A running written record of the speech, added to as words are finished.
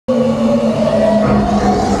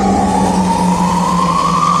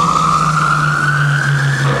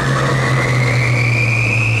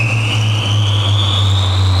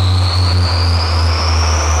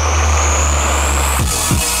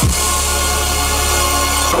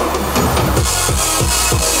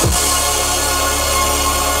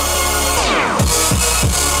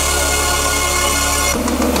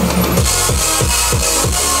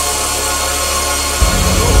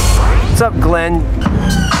What's up, Glenn?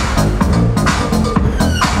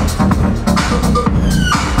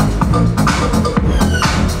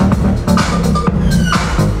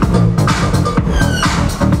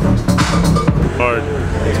 Hard.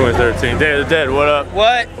 2013. Day of the Dead. What up?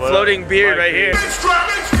 What? Floating beard right here.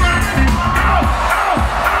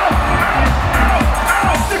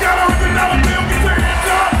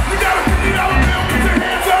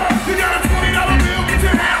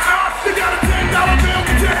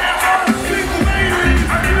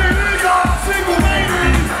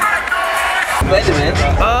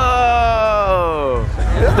 Oh,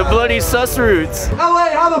 the bloody sus roots.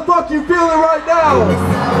 LA, how the fuck you feeling right now?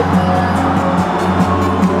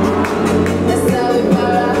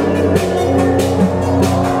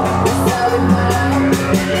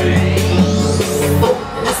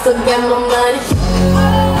 Still get my money.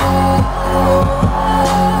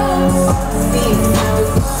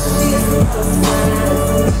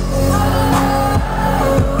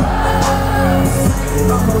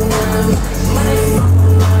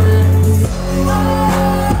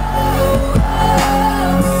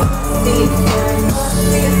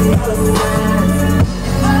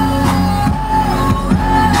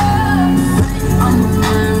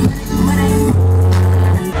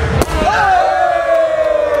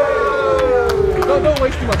 Don't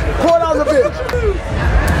waste too much. Pour it on the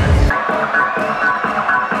bitch.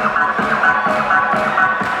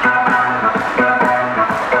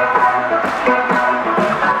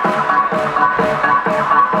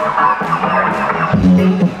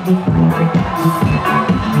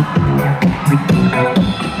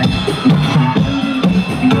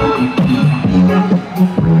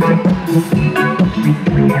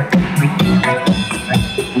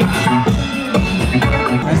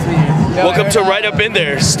 Welcome to Right Up In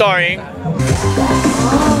There, starring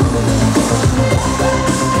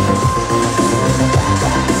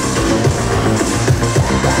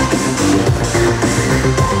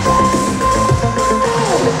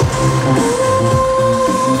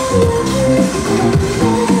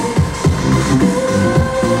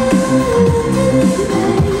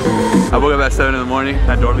I woke up at 7 in the morning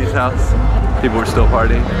at Dormy's house. People were still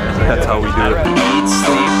partying. That's how we do it. Eat,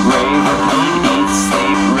 sleep, rave, repeat. Eat,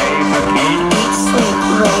 sleep, rave, repeat. Eat, sleep,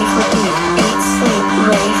 rave, repeat. Eat, sleep,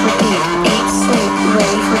 rave, repeat. Eat, sleep,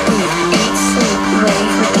 rave, repeat. Eat, sleep,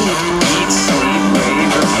 rave, repeat. Eat, sleep, rave,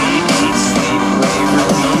 repeat. Eat, sleep, rave, repeat. Eat, sleep, rave,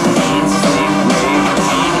 repeat. Eat, sleep, rave,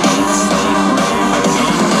 repeat.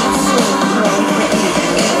 Eat, sleep, rave, repeat. Eat,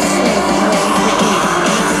 sleep, rave,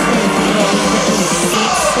 repeat.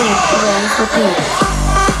 Eat, sleep, rave, repeat.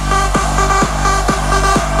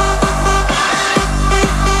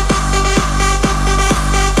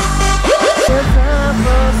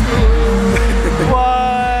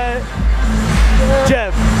 what?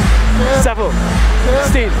 Jeff, Safo,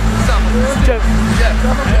 Steve, Jeff,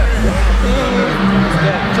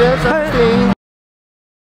 Jeff,